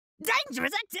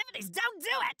Dangerous activities, don't do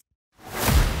it!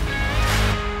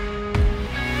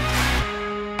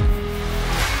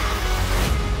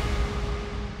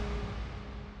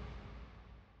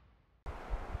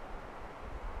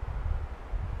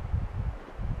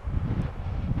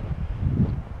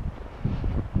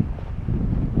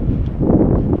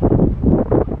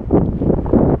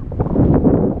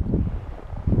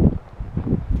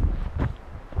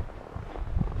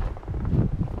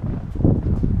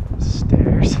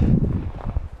 Stairs.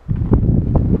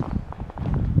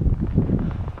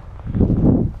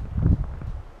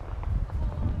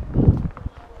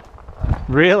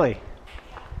 Really?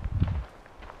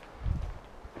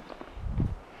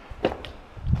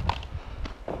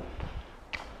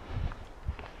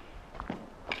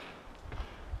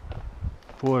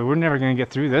 Boy, we're never gonna get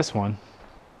through this one.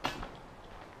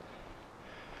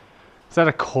 Is that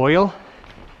a coil?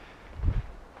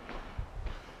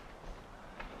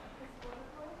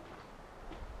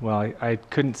 Well, I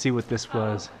couldn't see what this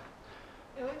was.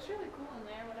 It looks really cool in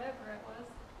there, whatever it was.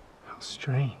 How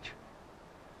strange.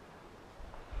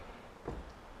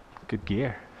 Good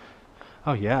gear.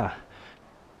 Oh yeah.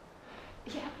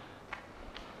 Yeah.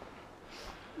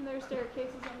 And there's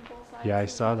staircases on both sides. Yeah, I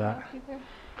saw that.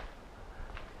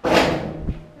 There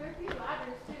are a few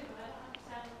ladders too, but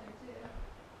I don't understand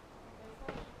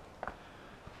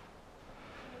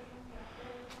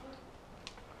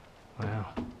what they're Wow.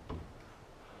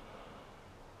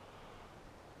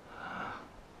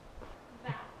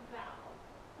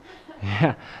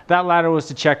 Yeah, that ladder was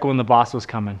to check when the boss was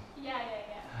coming. Yeah.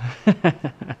 That's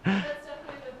definitely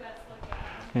the best look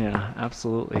at. Yeah,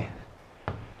 absolutely.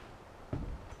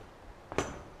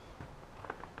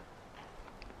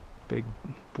 Big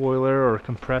boiler or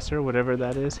compressor, whatever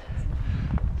that is.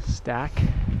 Stack.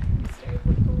 The stairs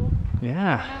look cool.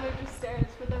 Yeah, I know they're just stairs,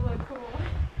 but they look cool.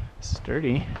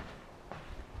 sturdy.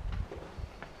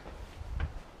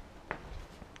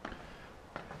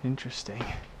 Interesting.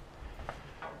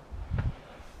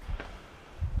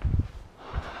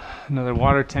 Another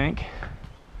water tank.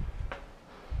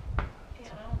 Yeah,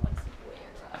 that one looks way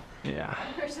rough. Yeah.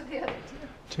 Compared to the other two.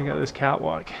 Check out this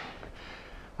catwalk.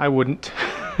 I wouldn't.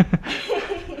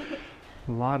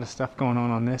 A lot of stuff going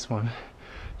on this one.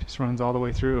 Just runs all the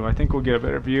way through. I think we'll get a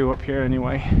better view up here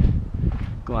anyway.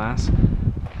 Glass.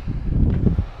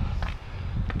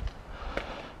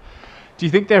 Do you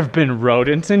think there have been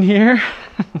rodents in here?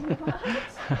 What?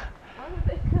 Why would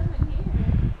they come in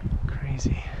here?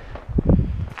 Crazy.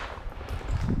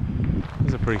 This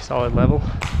is a pretty solid level.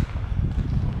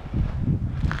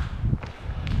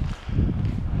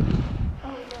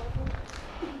 Oh,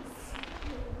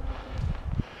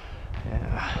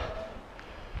 Yeah.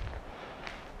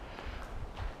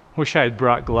 Wish I had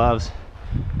brought gloves.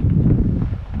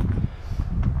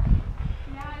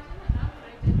 yeah, I didn't know, but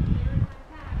I did. They were in my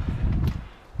pack.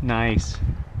 Nice.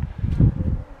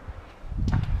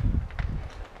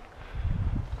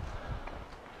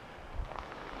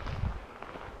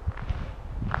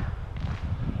 Oh,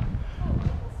 well,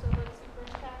 still looks super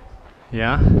intact.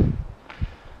 Yeah?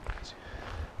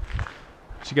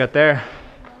 What you got there?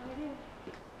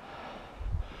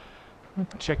 No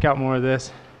idea. Check out more of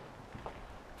this.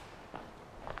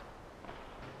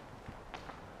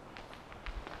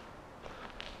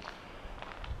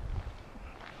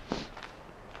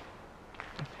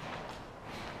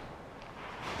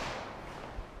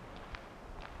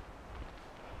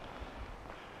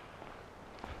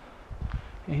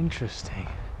 Interesting.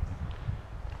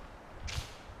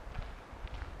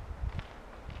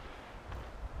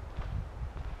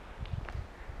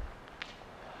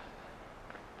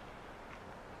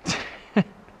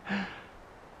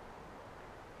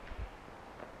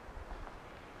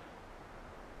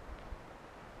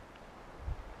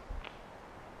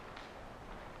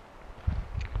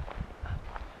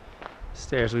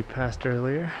 Stairs we passed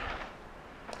earlier.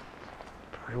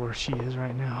 Probably where she is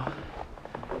right now.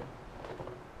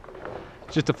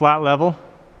 Just a flat level.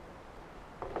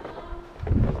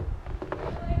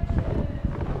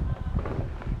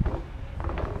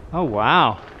 Oh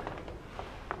wow.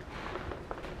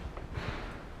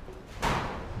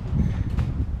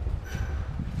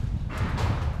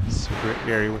 Super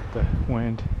airy with the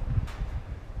wind.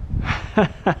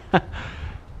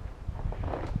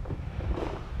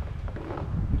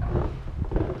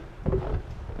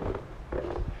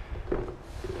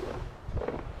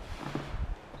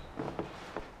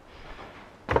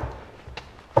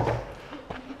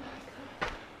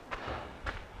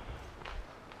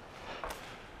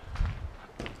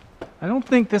 I don't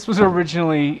think this was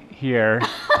originally here.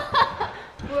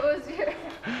 What was your...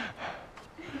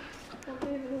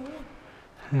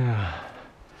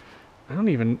 I don't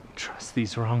even... don't trust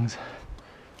these rungs.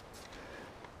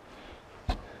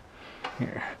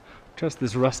 Here, trust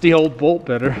this rusty old bolt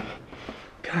better.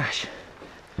 Gosh.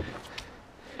 I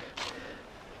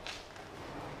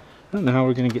don't know how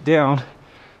we're gonna get down.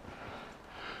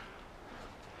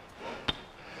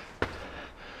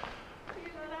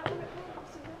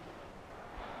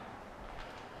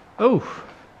 Oh,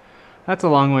 that's a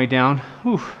long way down.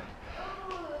 Whew.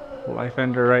 Life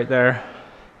ender right there.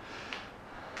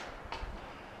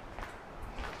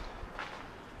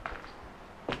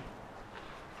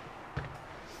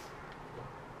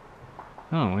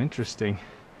 Oh, interesting.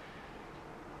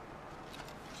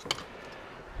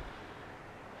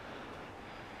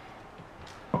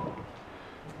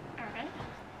 Alright.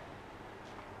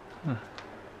 Huh.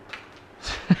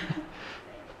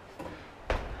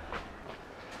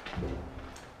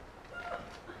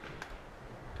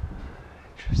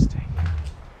 Interesting.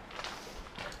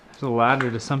 There's a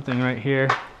ladder to something right here.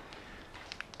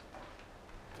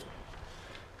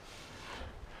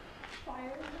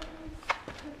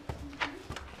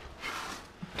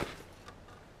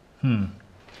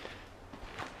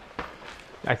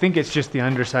 I think it's just the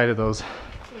underside of those.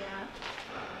 Yeah.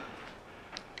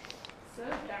 So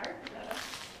dark though.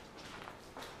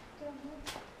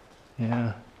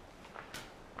 Yeah.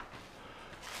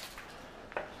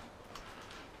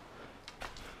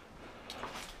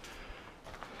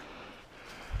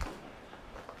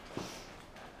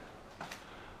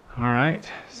 All right,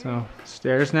 so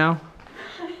stairs now.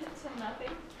 So nothing.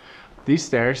 These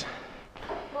stairs.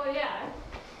 Well, yeah,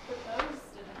 but those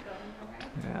didn't go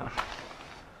anywhere. Yeah.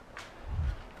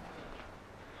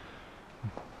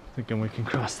 Thinking we can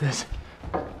cross this.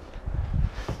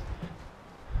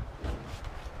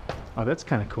 Oh, that's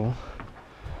kind of cool.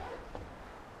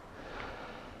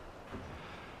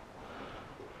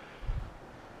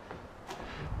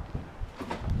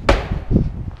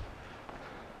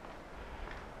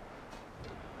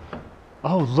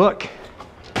 Oh, look.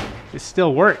 It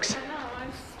still works. I know, I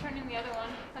was just turning the other one.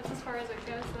 That's as far as it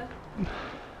goes though.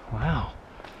 Wow.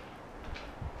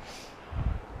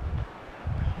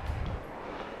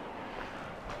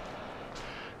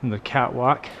 And the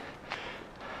catwalk.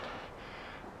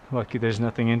 Lucky there's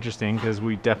nothing interesting because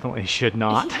we definitely should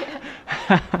not.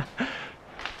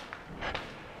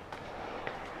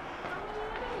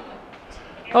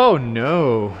 Oh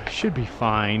no, should be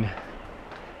fine.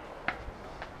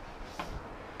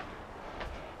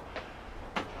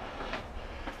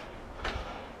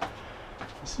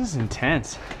 This is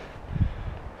intense.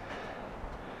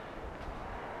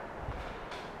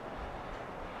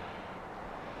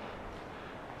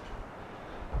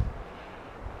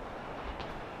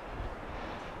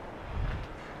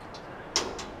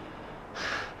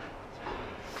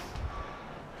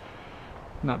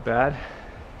 Not bad.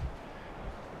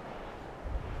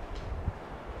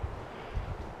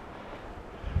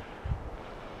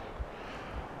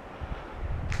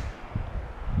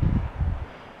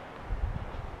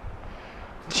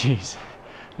 Jeez,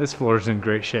 this floor's in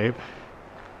great shape.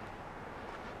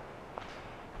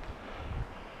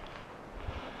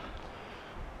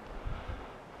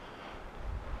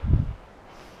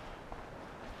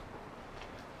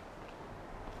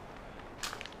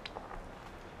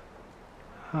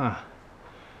 Huh.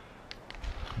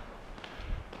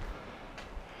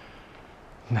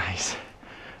 Nice.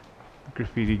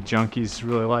 Graffiti junkies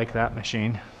really like that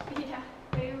machine. Yeah,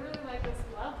 they really like this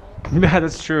level. Yeah,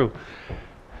 that's true.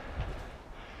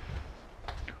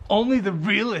 Only the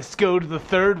realists go to the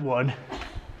third one.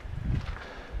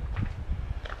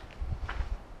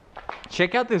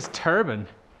 Check out this turbine.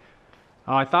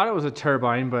 Oh, I thought it was a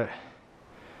turbine, but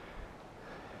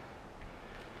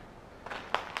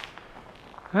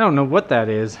I don't know what that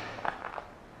is.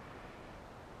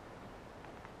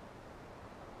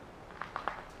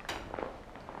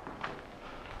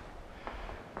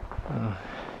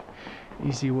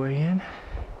 Easy way in.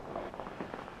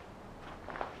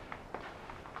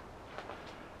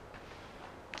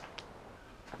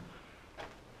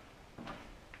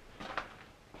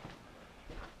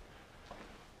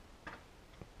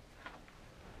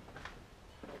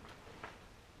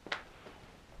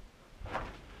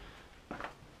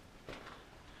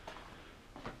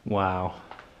 Wow.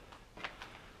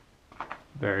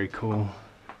 Very cool.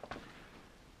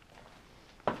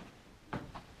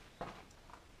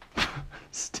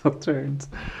 Still turns.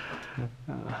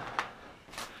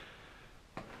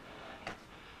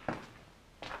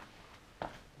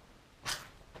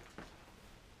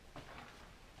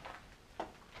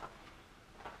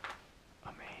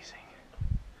 Amazing.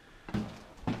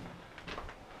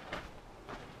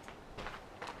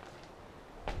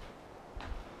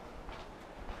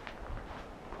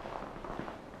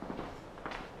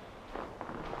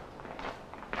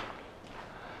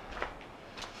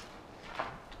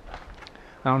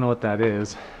 I don't know what that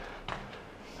is.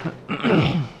 Did you go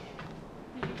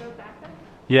back there?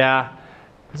 Yeah,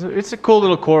 it's a cool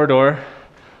little corridor.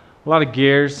 A lot of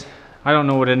gears. I don't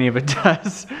know what any of it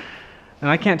does. And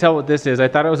I can't tell what this is. I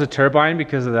thought it was a turbine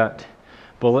because of that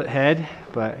bullet head,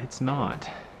 but it's not.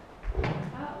 Oh. Yeah,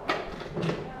 that's weird.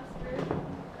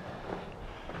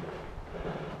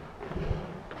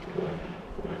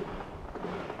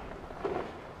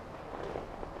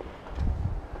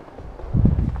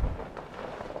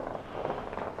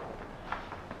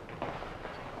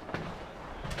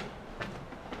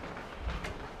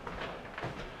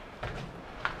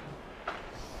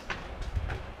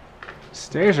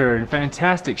 Stairs are in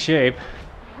fantastic shape.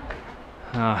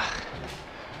 Now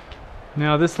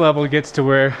this level gets to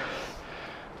where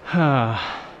I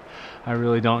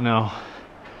really don't know.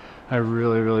 I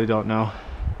really don't know.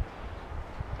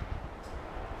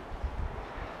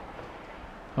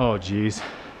 Oh geez.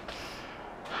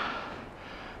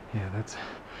 Yeah, that's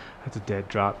a dead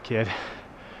drop, kid.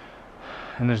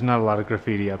 And there's not a lot of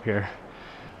graffiti up here.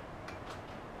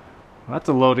 Well, that's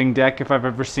a loading deck if I've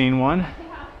ever seen one.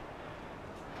 Yeah.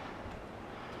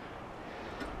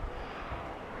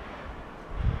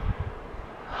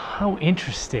 How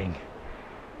interesting.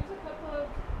 There's a couple of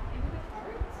ingot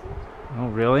parts. Oh,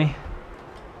 really?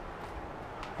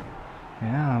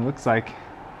 Yeah, it looks like.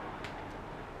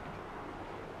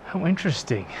 How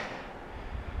interesting.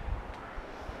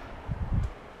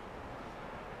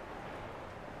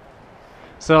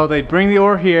 So they bring the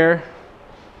ore here.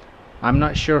 I'm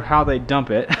not sure how they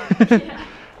dump it. Yeah.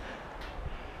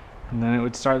 And then it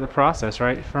would start the process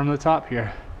right from the top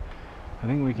here. I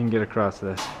think we can get across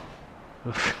this.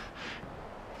 Oof.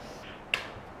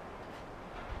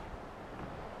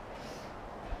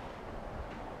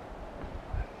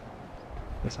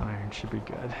 This iron should be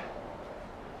good.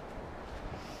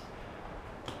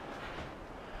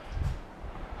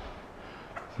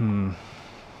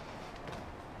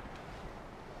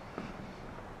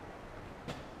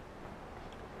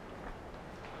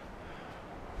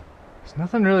 There's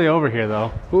nothing really over here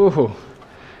though. Ooh,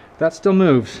 that still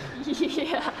moves.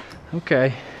 Yeah.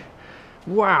 Okay.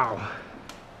 Wow.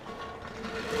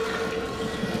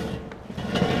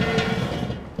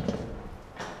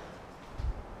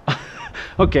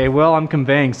 Okay, well, I'm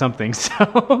conveying something,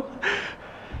 so.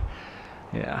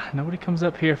 Yeah, nobody comes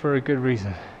up here for a good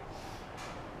reason.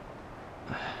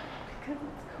 Because it's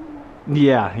cool.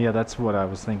 Yeah, that's what I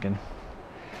was thinking.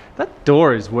 That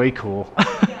door is way cool.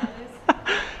 Yeah, it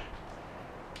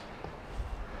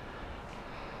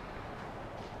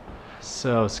is.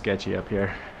 So sketchy up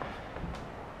here.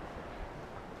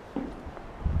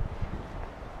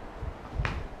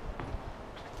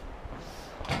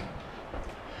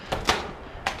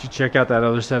 Did you check out that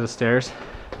other set of stairs?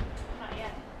 Not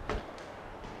yet.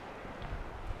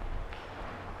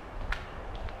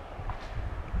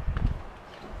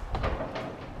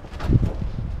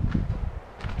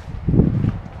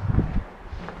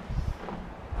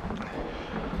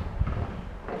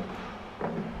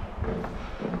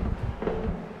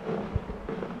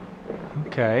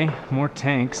 Okay, more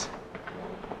tanks.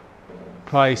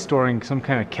 Probably storing some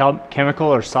kind of chemical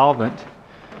or solvent.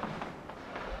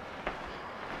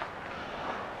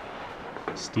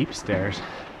 Steep stairs.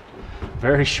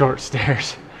 Very short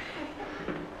stairs.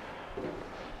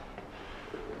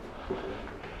 Oh,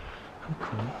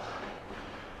 cool.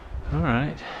 All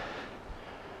right.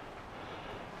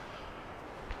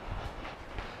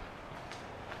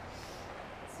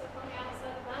 So from the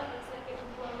outside of that, looks like it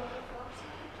would blow over the floor.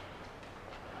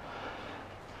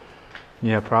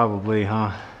 Yeah, probably,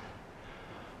 huh?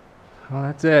 Well,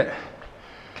 that's it.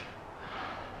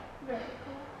 Very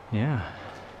cool. Yeah.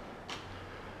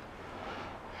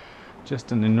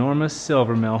 Just an enormous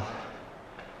silver mill.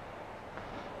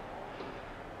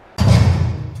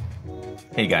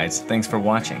 Hey guys, thanks for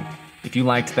watching. If you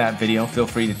liked that video, feel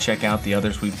free to check out the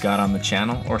others we've got on the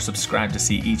channel or subscribe to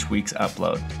see each week's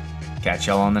upload. Catch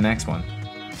y'all on the next one.